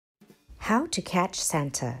How to Catch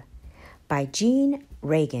Santa by Jean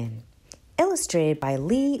Reagan, illustrated by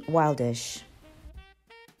Lee Wildish.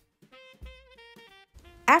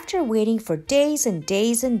 After waiting for days and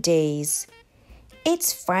days and days,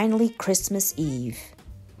 it's finally Christmas Eve,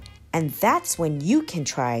 and that's when you can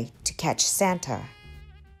try to catch Santa.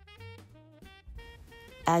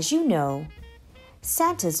 As you know,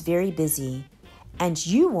 Santa's very busy, and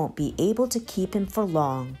you won't be able to keep him for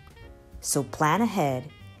long. So plan ahead.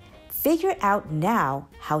 Figure out now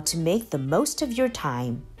how to make the most of your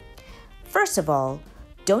time. First of all,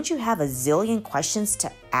 don't you have a zillion questions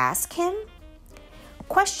to ask him?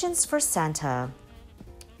 Questions for Santa.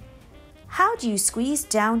 How do you squeeze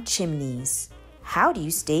down chimneys? How do you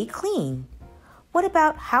stay clean? What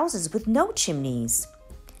about houses with no chimneys?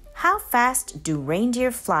 How fast do reindeer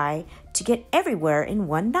fly to get everywhere in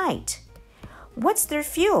one night? What's their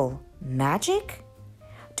fuel? Magic?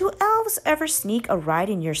 Do elves ever sneak a ride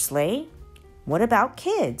in your sleigh? What about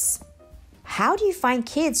kids? How do you find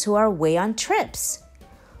kids who are away on trips?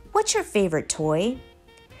 What's your favorite toy?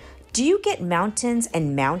 Do you get mountains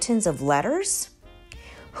and mountains of letters?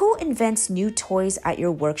 Who invents new toys at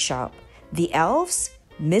your workshop? The elves?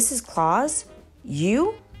 Mrs. Claus?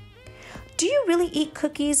 You? Do you really eat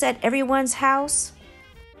cookies at everyone's house?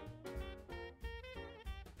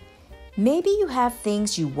 Maybe you have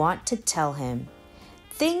things you want to tell him.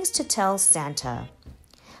 Things to tell Santa.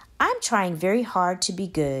 I'm trying very hard to be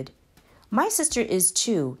good. My sister is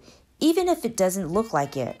too, even if it doesn't look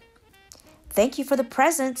like it. Thank you for the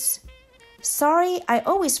presents. Sorry, I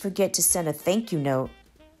always forget to send a thank you note.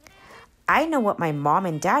 I know what my mom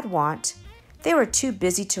and dad want. They were too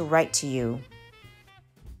busy to write to you.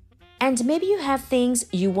 And maybe you have things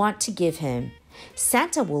you want to give him.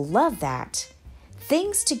 Santa will love that.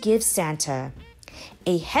 Things to give Santa.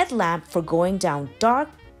 A headlamp for going down dark,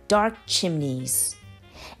 dark chimneys.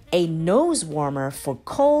 A nose warmer for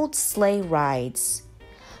cold sleigh rides.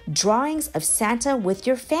 Drawings of Santa with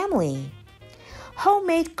your family.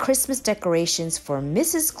 Homemade Christmas decorations for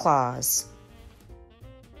Mrs. Claus.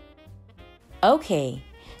 Okay,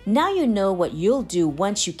 now you know what you'll do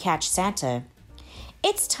once you catch Santa.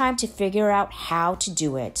 It's time to figure out how to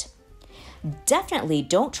do it. Definitely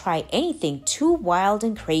don't try anything too wild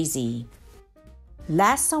and crazy.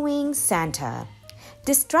 Lassoing Santa.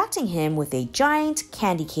 Distracting him with a giant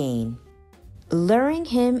candy cane. Luring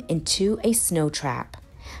him into a snow trap.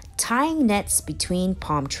 Tying nets between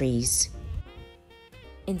palm trees.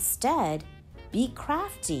 Instead, be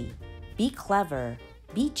crafty, be clever,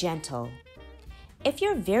 be gentle. If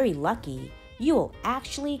you're very lucky, you will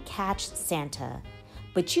actually catch Santa,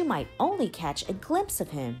 but you might only catch a glimpse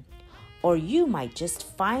of him, or you might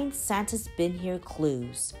just find Santa's been here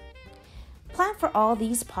clues. Plan for all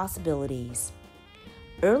these possibilities.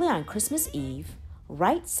 Early on Christmas Eve,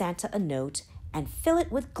 write Santa a note and fill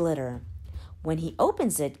it with glitter. When he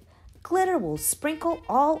opens it, glitter will sprinkle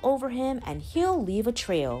all over him and he'll leave a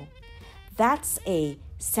trail. That's a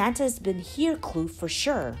Santa's been here clue for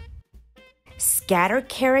sure. Scatter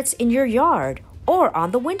carrots in your yard or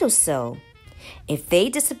on the windowsill. If they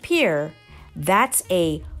disappear, that's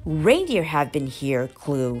a reindeer have been here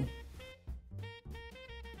clue.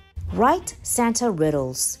 Write Santa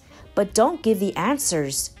riddles, but don't give the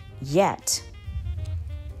answers yet.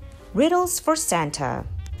 Riddles for Santa.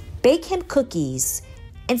 Bake him cookies.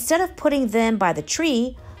 Instead of putting them by the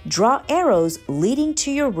tree, draw arrows leading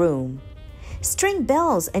to your room. String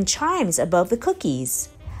bells and chimes above the cookies.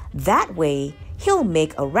 That way, he'll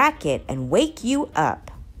make a racket and wake you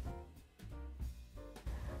up.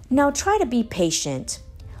 Now try to be patient.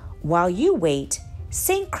 While you wait,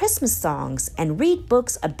 sing Christmas songs and read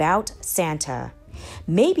books about Santa.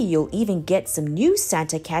 Maybe you'll even get some new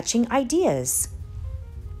Santa catching ideas.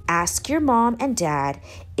 Ask your mom and dad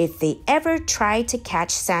if they ever tried to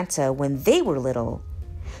catch Santa when they were little.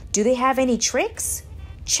 Do they have any tricks?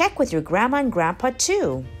 Check with your grandma and grandpa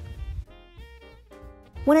too.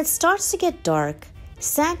 When it starts to get dark,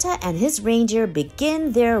 Santa and his reindeer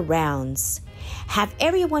begin their rounds. Have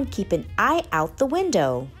everyone keep an eye out the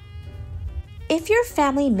window. If your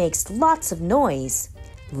family makes lots of noise,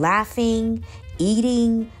 laughing,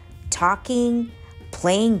 eating, talking,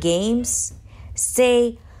 playing games,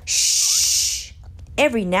 say shh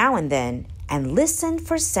every now and then and listen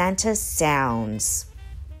for Santa's sounds.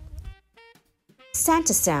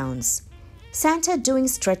 Santa sounds. Santa doing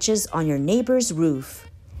stretches on your neighbor's roof.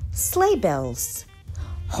 Sleigh bells.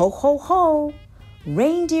 Ho, ho, ho.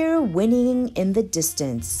 Reindeer whinnying in the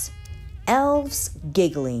distance. Elves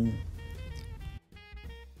giggling.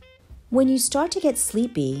 When you start to get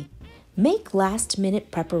sleepy, make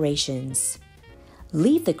last-minute preparations.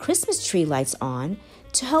 Leave the Christmas tree lights on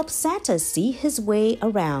to help Santa see his way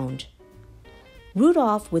around.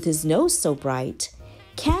 Rudolph, with his nose so bright,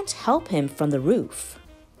 can't help him from the roof.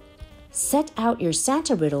 Set out your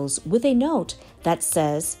Santa riddles with a note that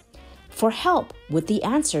says, "For help with the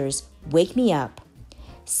answers, wake me up."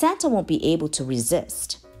 Santa won't be able to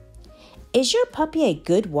resist. Is your puppy a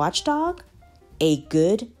good watchdog? A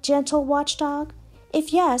good, gentle watchdog?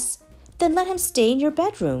 If yes, then let him stay in your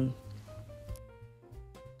bedroom.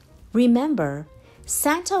 Remember,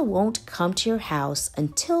 Santa won't come to your house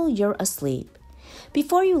until you're asleep.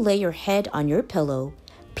 Before you lay your head on your pillow,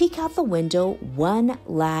 peek out the window one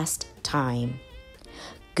last time.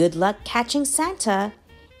 Good luck catching Santa,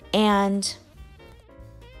 and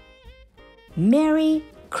Merry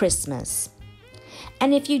Christmas.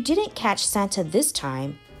 And if you didn't catch Santa this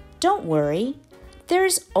time, don't worry.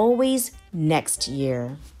 There's always next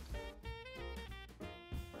year.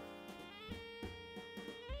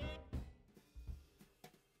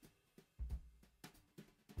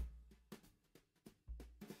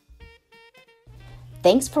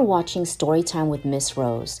 Thanks for watching Storytime with Miss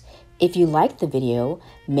Rose. If you liked the video,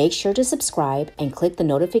 make sure to subscribe and click the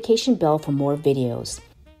notification bell for more videos.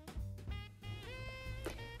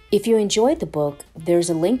 If you enjoyed the book, there's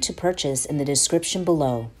a link to purchase in the description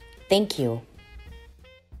below. Thank you.